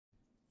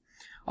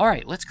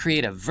Alright, let's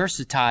create a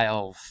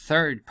versatile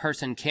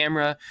third-person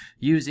camera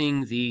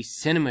using the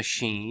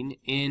Cinemachine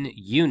in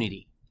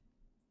Unity.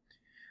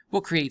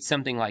 We'll create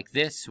something like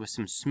this with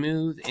some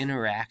smooth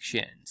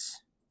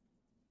interactions.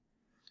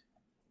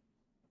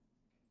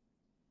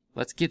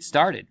 Let's get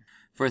started.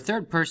 For a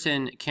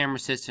third-person camera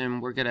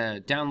system, we're going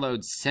to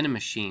download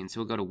Cinemachine.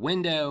 So we'll go to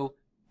Window,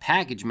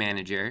 Package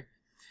Manager,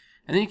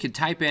 and then you can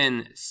type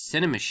in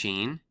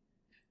Cinemachine,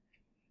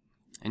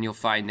 and you'll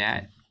find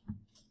that.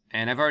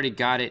 And I've already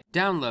got it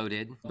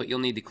downloaded, but you'll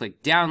need to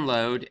click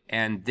Download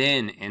and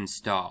then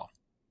Install.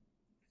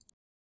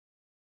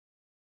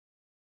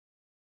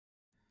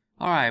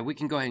 Alright, we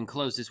can go ahead and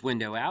close this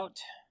window out.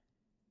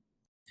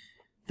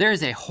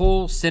 There's a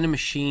whole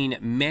Cinemachine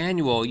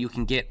manual you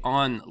can get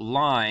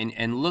online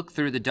and look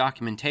through the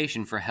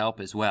documentation for help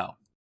as well.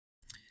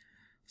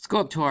 Let's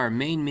go up to our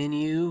main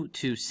menu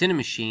to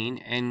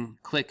Cinemachine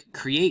and click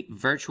Create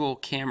Virtual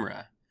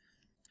Camera.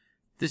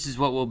 This is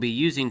what we'll be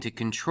using to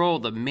control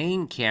the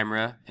main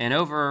camera, and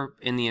over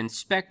in the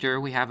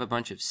inspector we have a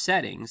bunch of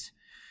settings.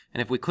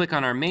 And if we click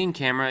on our main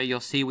camera,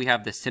 you'll see we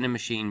have the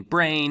Cinemachine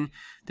brain.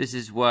 This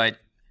is what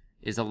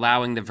is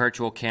allowing the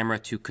virtual camera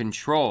to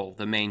control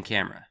the main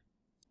camera.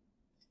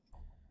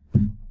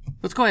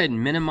 Let's go ahead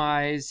and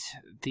minimize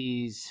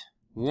these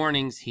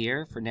warnings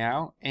here for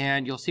now,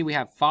 and you'll see we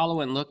have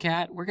follow and look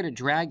at. We're going to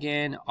drag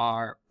in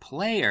our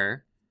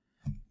player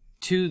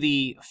to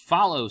the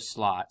follow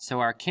slot so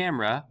our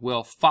camera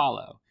will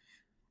follow.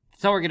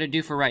 That's all we're going to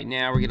do for right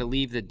now. We're going to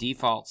leave the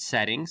default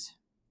settings.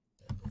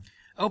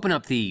 Open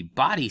up the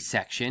body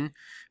section.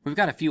 We've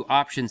got a few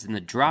options in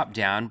the drop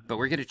down, but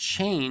we're going to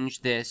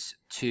change this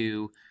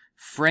to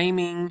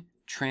framing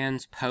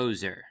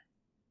transposer.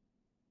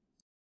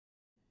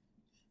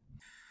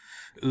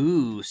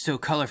 Ooh, so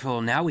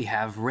colorful. Now we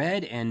have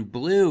red and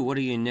blue. What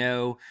do you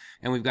know?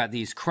 And we've got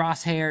these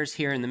crosshairs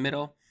here in the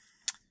middle.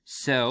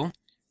 So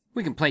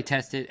we can play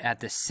test it at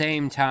the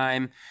same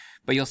time.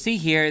 But you'll see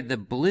here the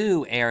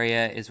blue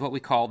area is what we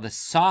call the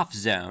soft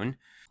zone,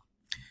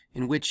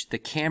 in which the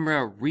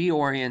camera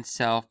reorients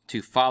itself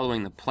to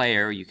following the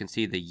player. You can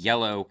see the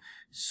yellow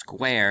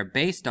square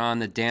based on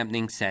the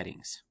dampening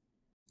settings.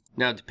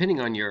 Now, depending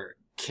on your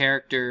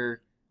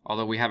character,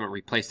 although we haven't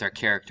replaced our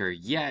character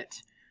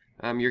yet,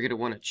 you're going to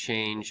want to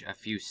change a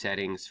few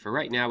settings. For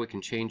right now, we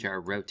can change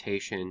our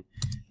rotation,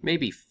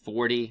 maybe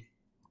 40,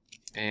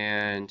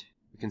 and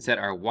we can set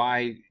our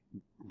Y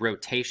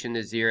rotation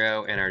to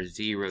 0 and our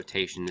Z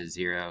rotation to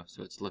 0,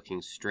 so it's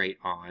looking straight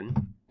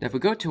on. Now, if we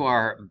go to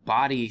our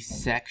body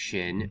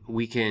section,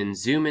 we can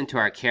zoom into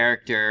our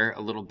character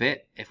a little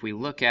bit. If we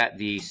look at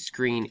the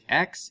screen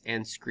X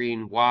and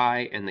screen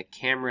Y and the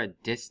camera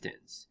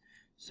distance.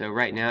 So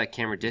right now, the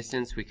camera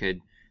distance, we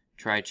could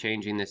try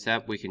changing this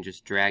up. We can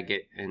just drag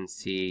it and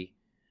see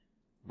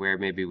where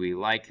maybe we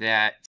like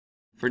that.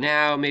 For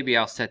now, maybe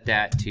I'll set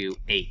that to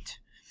 8.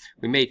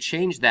 We may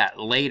change that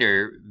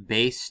later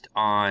based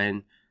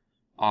on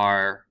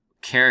our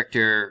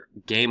character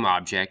game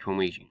object when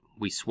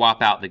we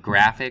swap out the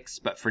graphics,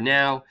 but for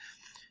now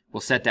we'll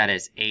set that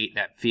as 8.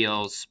 That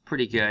feels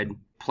pretty good.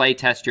 Play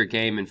test your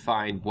game and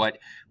find what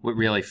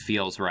really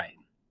feels right.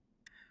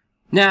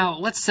 Now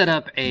let's set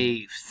up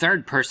a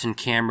third-person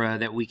camera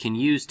that we can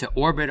use to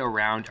orbit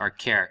around our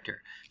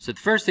character. So the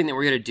first thing that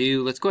we're going to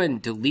do, let's go ahead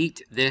and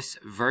delete this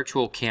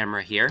virtual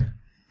camera here,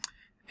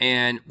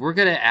 and we're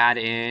going to add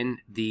in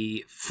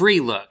the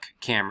FreeLook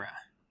camera.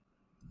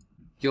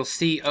 You'll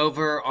see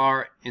over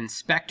our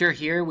inspector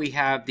here we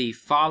have the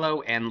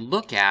follow and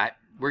look at.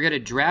 We're going to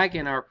drag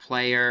in our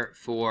player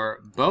for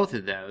both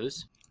of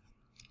those.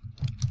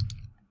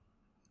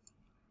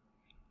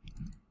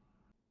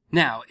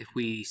 Now, if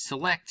we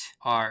select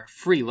our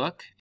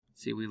FreeLook,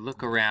 see, we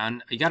look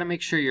around, you got to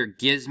make sure your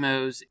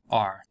gizmos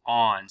are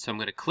on. So I'm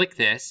going to click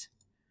this,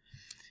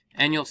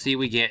 and you'll see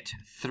we get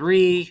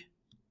 3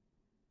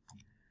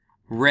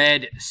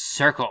 red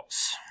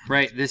circles,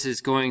 right? This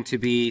is going to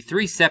be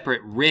 3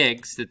 separate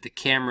rigs that the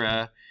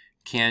camera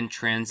can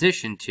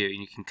transition to.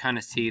 You can kind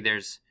of see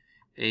there's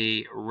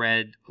a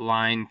red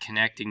line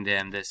connecting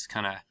them, this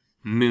kind of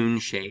moon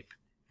shape,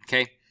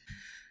 okay?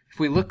 If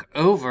we look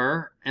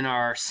over in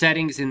our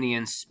settings in the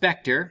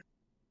inspector,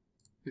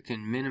 we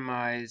can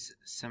minimize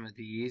some of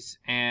these,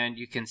 and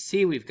you can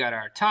see we've got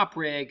our top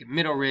rig,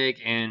 middle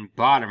rig, and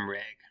bottom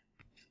rig.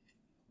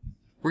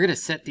 We're going to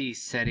set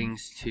these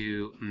settings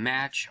to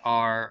match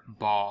our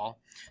ball.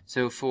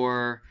 So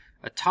for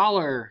a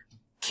taller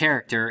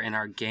character in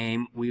our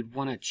game, we'd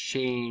want to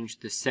change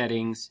the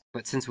settings,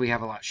 but since we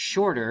have a lot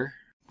shorter,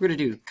 we're going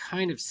to do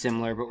kind of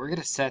similar, but we're going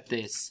to set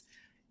this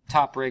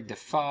top rig to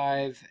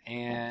 5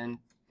 and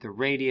the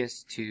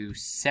radius to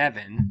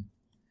 7,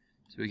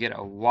 so we get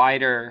a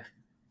wider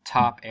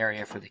top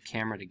area for the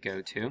camera to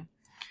go to.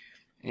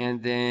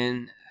 And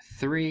then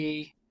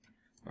 3,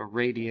 a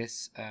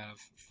radius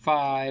of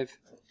 5,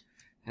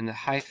 and the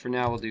height for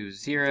now we'll do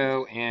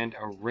 0 and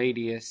a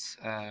radius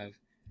of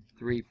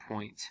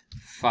 3.5.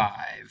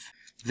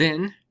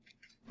 Then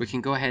we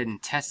can go ahead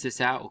and test this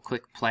out. We'll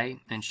click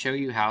play and show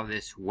you how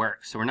this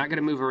works. So we're not going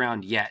to move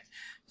around yet.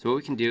 So what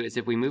we can do is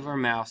if we move our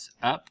mouse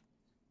up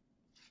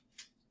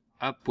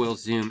will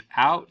zoom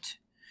out,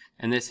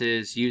 and this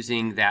is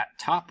using that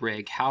top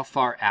rig, how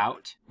far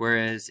out,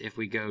 whereas if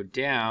we go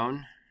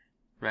down,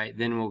 right,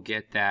 then we'll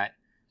get that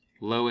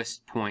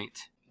lowest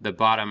point, the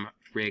bottom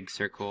rig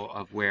circle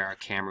of where our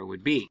camera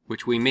would be,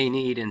 which we may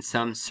need in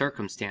some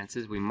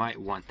circumstances. We might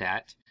want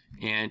that.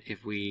 And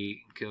if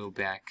we go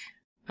back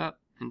up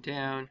and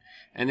down,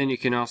 and then you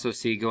can also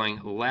see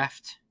going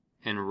left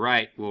and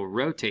right will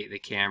rotate the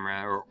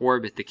camera or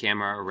orbit the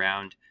camera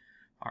around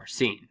our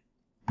scene.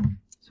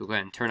 So we'll go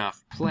ahead and turn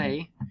off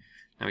play.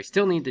 Now we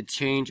still need to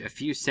change a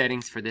few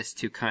settings for this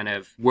to kind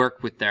of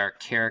work with our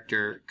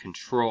character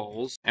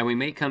controls, and we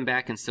may come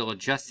back and still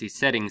adjust these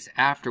settings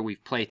after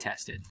we've play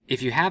tested.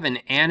 If you have an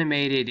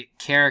animated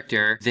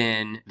character,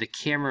 then the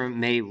camera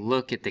may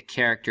look at the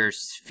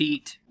character's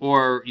feet,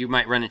 or you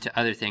might run into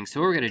other things. So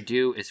what we're going to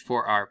do is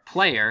for our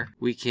player,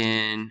 we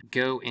can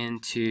go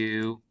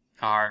into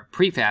our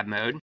prefab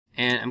mode,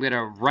 and I'm going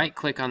to right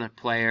click on the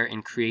player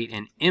and create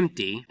an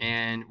empty,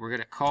 and we're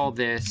going to call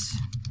this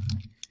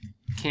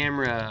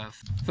camera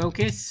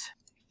focus,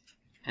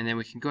 and then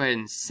we can go ahead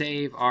and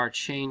save our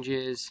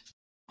changes.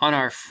 On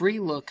our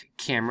FreeLook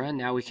camera,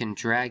 now we can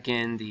drag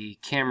in the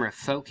camera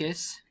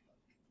focus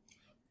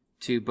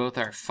to both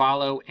our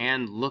follow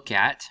and look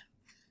at,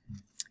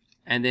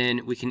 and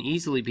then we can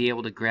easily be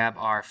able to grab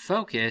our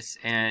focus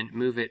and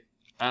move it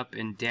up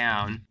and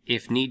down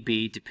if need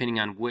be, depending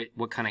on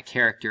what kind of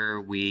character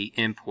we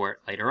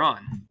import later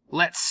on.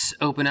 Let's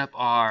open up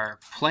our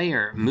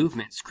player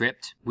movement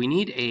script. We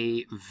need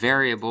a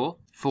variable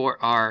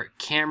for our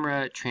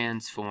camera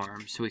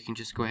transform, so we can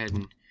just go ahead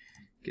and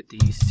get the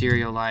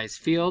serialized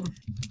field.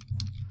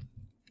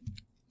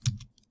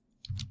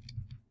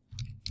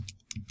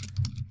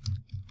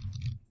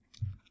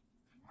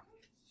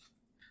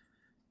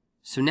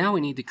 So now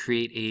we need to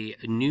create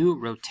a new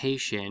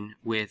rotation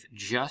with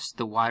just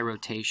the Y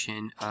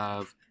rotation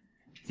of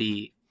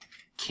the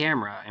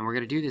camera, and we're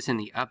going to do this in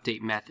the update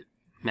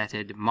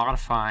method,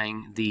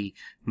 modifying the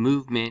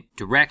movement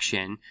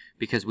direction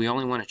because we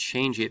only want to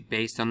change it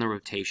based on the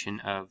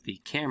rotation of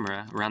the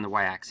camera around the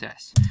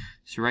Y-axis.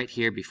 So right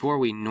here, before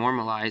we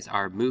normalize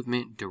our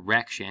movement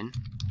direction,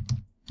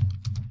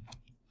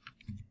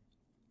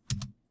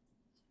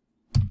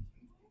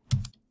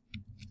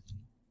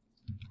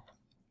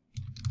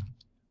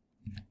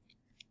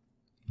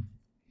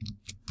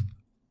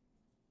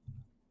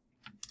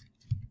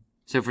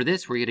 so for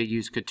this, we're going to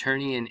use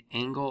quaternion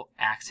angle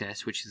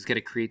axis, which is going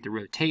to create the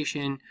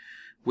rotation,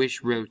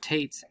 which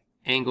rotates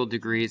angle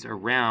degrees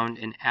around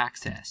an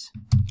axis.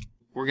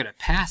 We're going to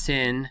pass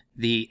in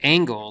the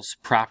angles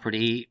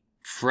property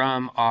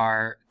from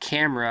our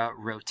camera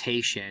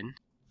rotation.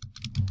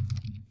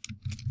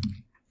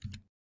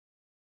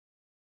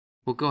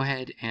 We'll go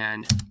ahead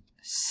and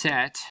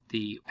set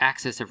the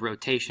axis of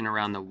rotation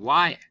around the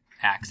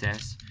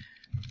Y-axis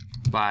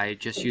by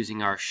just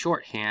using our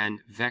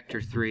shorthand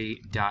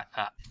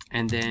vector3.up,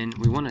 and then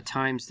we want to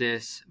times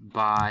this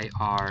by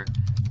our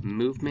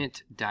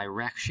movement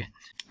direction.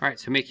 All right,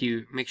 so make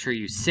sure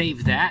you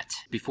save that.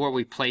 Before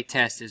we play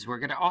test, is we're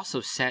going to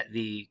also set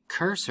the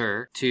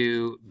cursor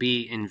to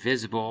be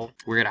invisible.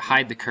 We're going to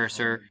hide the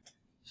cursor.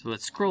 So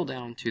let's scroll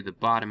down to the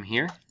bottom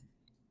here.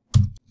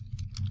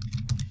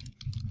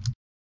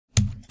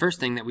 First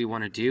thing that we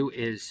want to do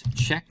is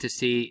check to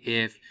see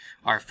if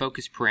our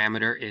focus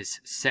parameter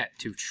is set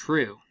to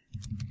true.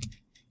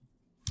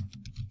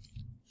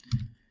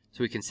 So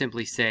we can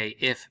simply say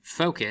if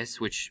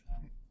focus, which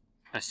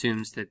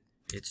assumes that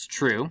it's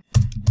true.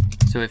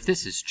 So if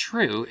this is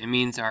true, it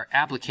means our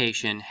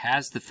application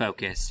has the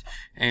focus,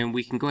 and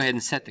we can go ahead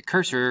and set the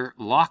cursor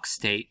lock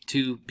state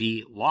to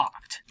be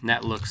locked. And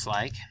that looks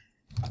like.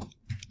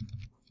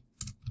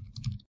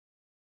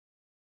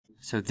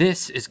 So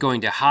this is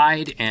going to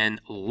hide and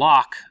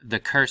lock the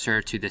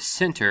cursor to the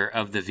center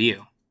of the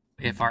view.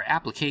 If our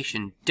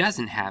application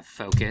doesn't have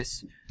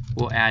focus,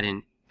 we'll add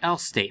an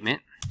else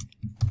statement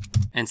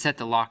and set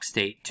the lock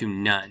state to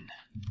none.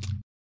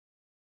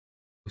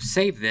 We'll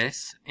save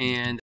this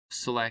and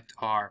select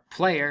our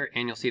player,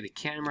 and you'll see the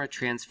camera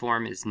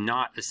transform is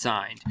not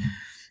assigned.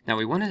 Now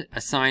we want to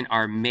assign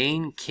our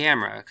main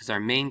camera, because our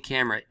main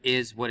camera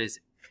is what is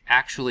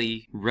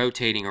actually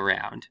rotating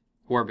around,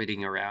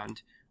 orbiting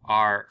around.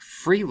 Our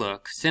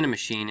FreeLook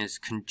Cinemachine is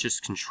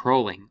just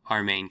controlling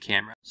our main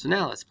camera. So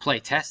now let's play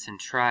test and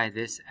try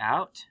this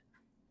out.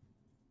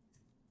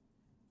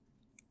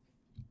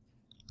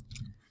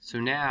 So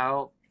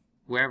now,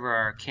 wherever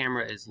our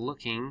camera is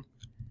looking,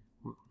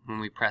 when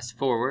we press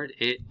forward,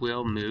 it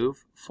will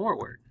move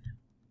forward.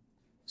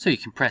 So you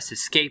can press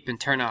escape and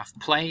turn off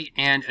play.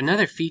 And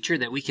another feature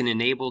that we can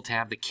enable to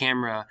have the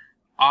camera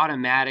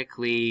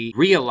automatically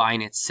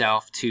realign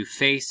itself to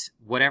face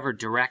whatever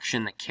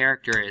direction the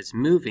character is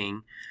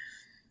moving,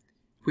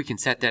 we can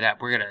set that up.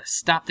 We're going to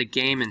stop the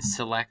game and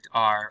select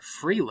our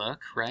FreeLook,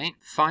 right?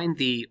 Find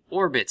the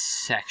orbits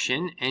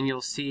section, and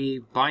you'll see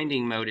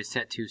binding mode is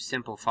set to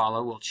simple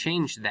follow. We'll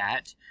change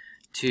that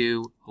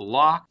to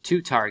lock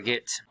to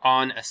target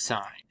on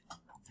assign.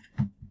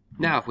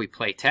 Now if we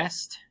play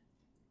test,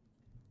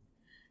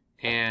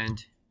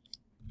 And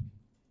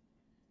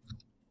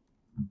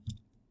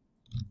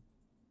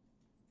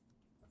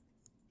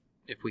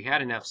if we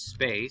had enough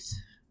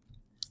space,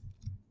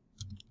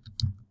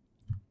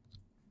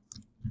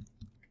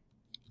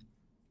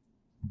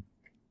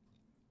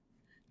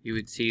 you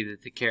would see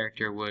that the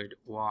character would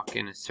walk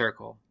in a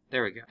circle.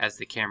 There we go, as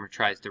the camera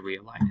tries to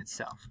realign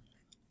itself.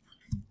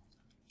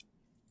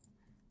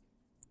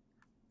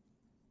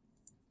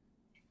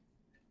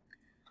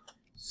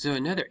 So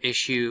another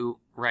issue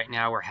right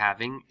now we're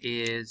having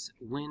is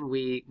when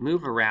we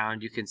move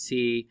around, you can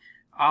see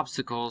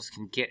obstacles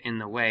can get in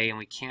the way and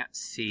we can't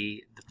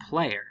see the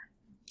player.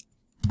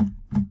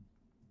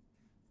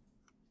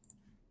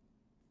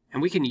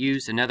 And we can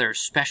use another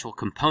special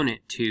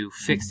component to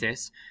fix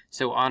this.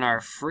 So on our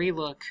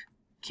FreeLook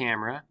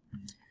camera,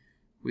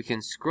 we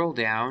can scroll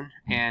down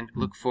and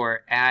look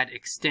for Add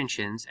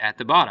Extensions at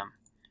the bottom.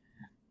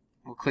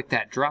 We'll click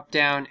that drop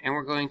down and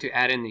we're going to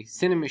add in the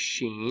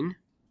Cinemachine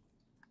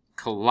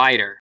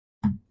Collider.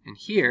 And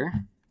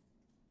here,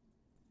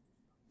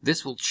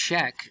 this will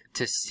check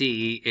to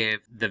see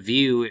if the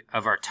view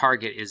of our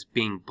target is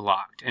being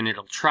blocked. And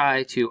it'll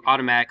try to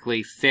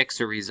automatically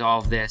fix or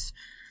resolve this.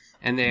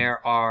 And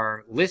there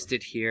are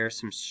listed here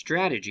some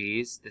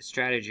strategies, the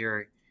strategy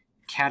or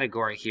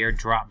category here,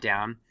 drop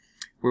down,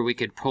 where we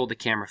could pull the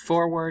camera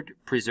forward,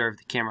 preserve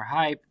the camera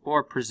height,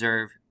 or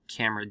preserve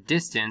camera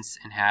distance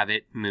and have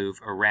it move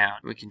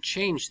around. We can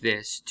change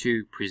this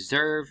to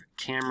preserve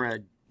camera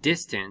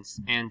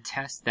distance and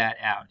test that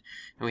out.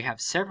 And we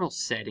have several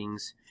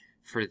settings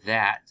for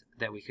that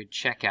we could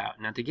check out.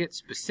 Now to get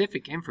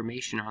specific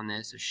information on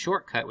this, a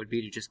shortcut would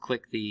be to just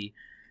click the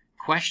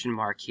question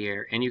mark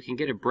here and you can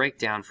get a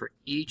breakdown for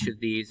each of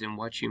these and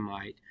what you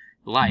might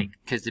like,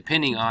 because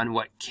depending on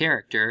what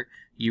character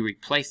you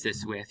replace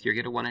this with, you're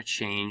going to want to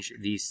change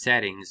these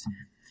settings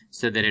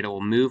so that it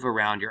will move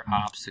around your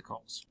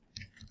obstacles.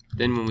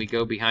 Then when we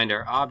go behind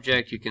our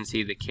object, you can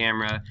see the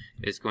camera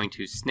is going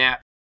to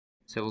snap.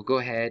 So we'll go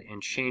ahead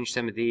and change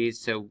some of these.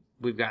 So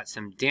we've got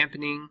some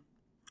dampening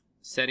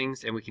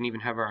settings, and we can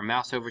even hover our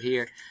mouse over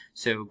here.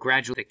 So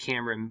gradually the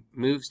camera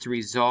moves to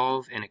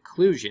resolve an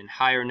occlusion.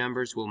 Higher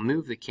numbers will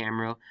move the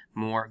camera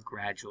more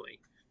gradually.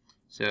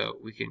 So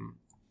we can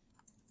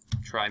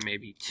try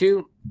maybe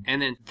 2, and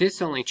then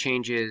this only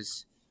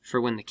changes for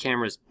when the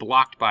camera is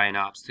blocked by an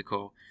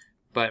obstacle.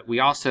 But we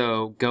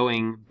also,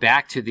 going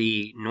back to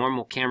the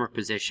normal camera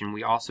position,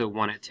 we also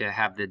want it to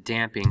have the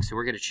damping. So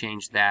we're going to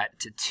change that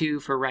to 2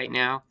 for right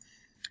now.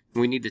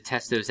 We need to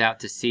test those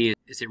out to see,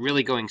 is it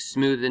really going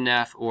smooth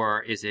enough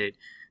or is it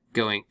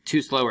going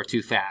too slow or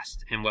too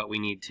fast, and what we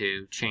need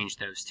to change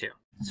those to.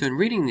 So in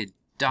reading the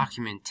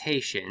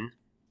documentation,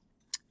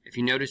 if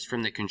you notice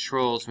from the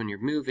controls, when you're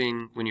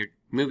moving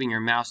your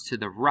mouse to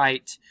the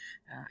right,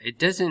 it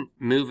doesn't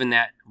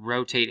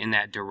rotate in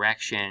that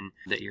direction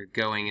that you're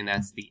going, and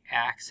that's the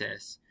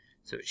axis.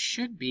 So it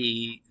should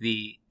be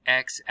the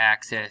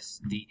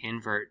x-axis, the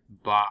invert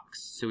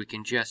box. So we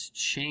can just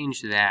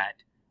change that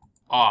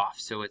off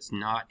so it's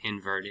not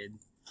inverted.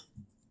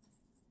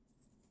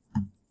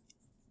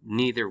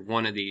 Neither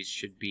one of these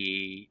should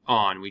be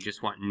on. We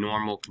just want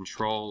normal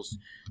controls,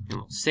 and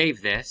we'll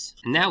save this.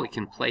 And now we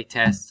can play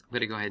test. I'm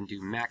going to go ahead and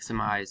do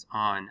maximize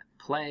on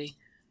play.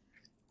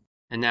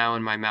 And now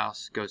when my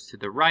mouse goes to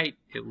the right,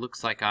 it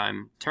looks like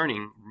I'm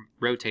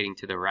rotating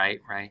to the right,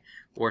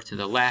 or to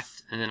the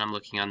left, and then I'm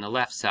looking on the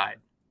left side.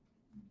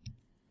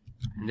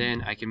 And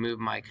then I can move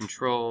my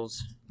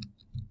controls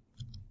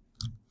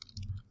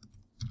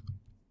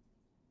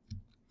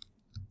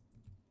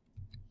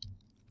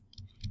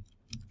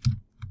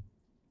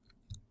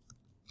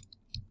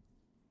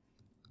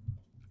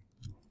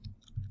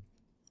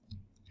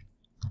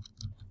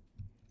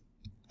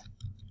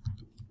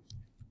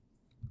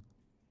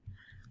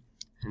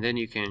and then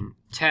you can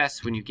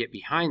test when you get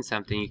behind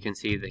something. You can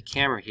see the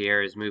camera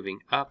here is moving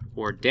up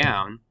or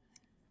down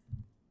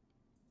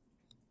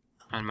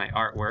on my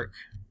artwork.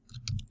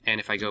 And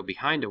if I go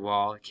behind a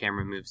wall, the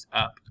camera moves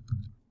up.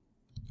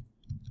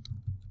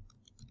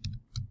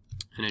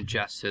 And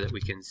adjust so that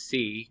we can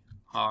see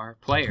our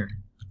player.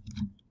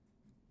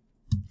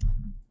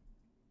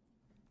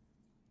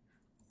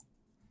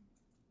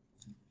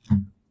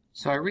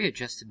 So I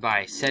readjusted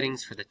my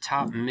settings for the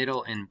top,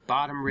 middle, and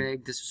bottom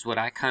rig. This is what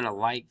I kind of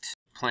liked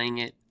playing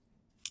it,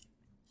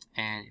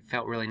 and it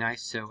felt really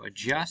nice. So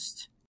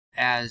adjust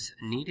as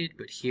needed,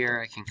 but here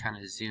I can kind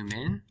of zoom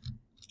in,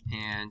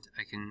 and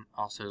I can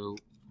also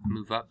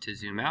move up to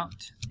zoom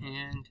out,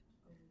 and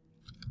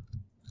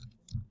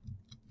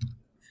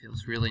it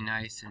feels really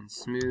nice and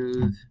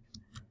smooth.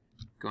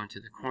 Go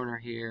into the corner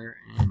here,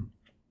 and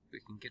we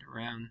can get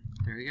around.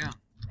 There we go,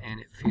 and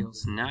it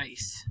feels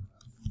nice.